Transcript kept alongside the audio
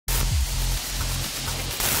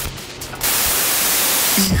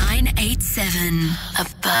987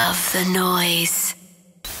 Above the Noise.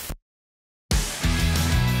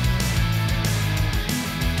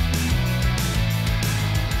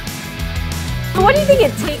 What do you think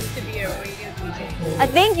it takes to be a radio DJ? I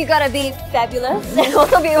think you gotta be fabulous and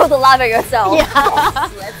also be able to laugh at yourself. Yeah.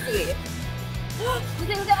 Let's see.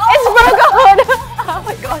 It's broken! Oh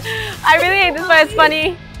my gosh. I really hate this, but it's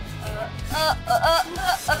funny.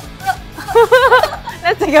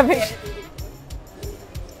 Let's take a picture.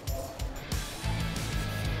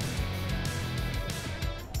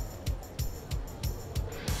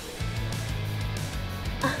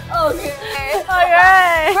 Okay.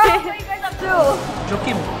 Alright. Bro, what are you guys up to?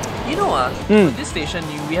 Joachim, you know for this station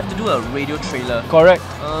we have to do a radio trailer. Correct.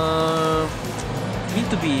 We need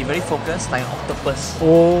to be very focused like octopus.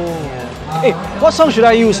 Oh. Hey, what song should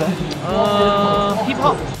I use? Hip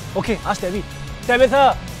hop. Okay, ask Debbie.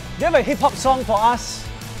 Tabitha, do you have a hip hop song for us?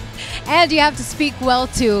 And you have to speak well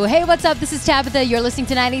too. Hey, what's up? This is Tabitha. You're listening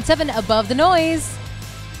to 987 Above the Noise.